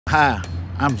Hi,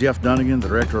 I'm Jeff Dunnigan, the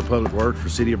Director of Public Works for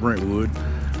City of Brentwood.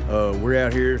 We're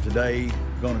out here today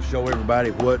going to show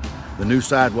everybody what the new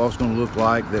sidewalk's going to look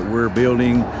like that we're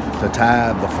building to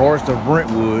tie the Forest of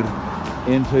Brentwood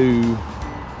into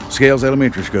Scales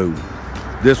Elementary School.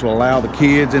 This will allow the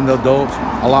kids and the adults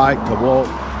alike to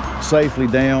walk safely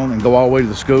down and go all the way to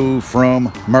the school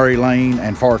from Murray Lane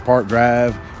and Forest Park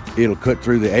Drive. It'll cut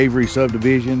through the Avery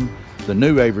subdivision, the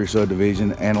new Avery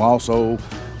subdivision, and will also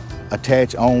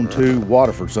attach on to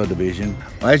Waterford subdivision.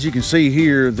 As you can see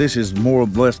here, this is more or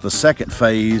less the second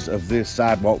phase of this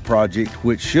sidewalk project,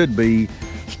 which should be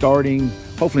starting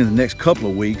hopefully in the next couple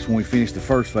of weeks. When we finish the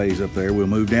first phase up there, we'll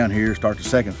move down here, start the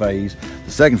second phase.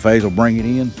 The second phase will bring it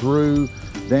in through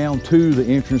down to the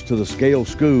entrance to the Scales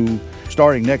School.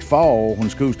 Starting next fall, when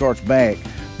school starts back,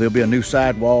 there'll be a new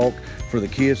sidewalk for the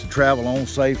kids to travel on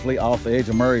safely off the edge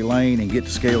of Murray Lane and get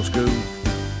to Scales School.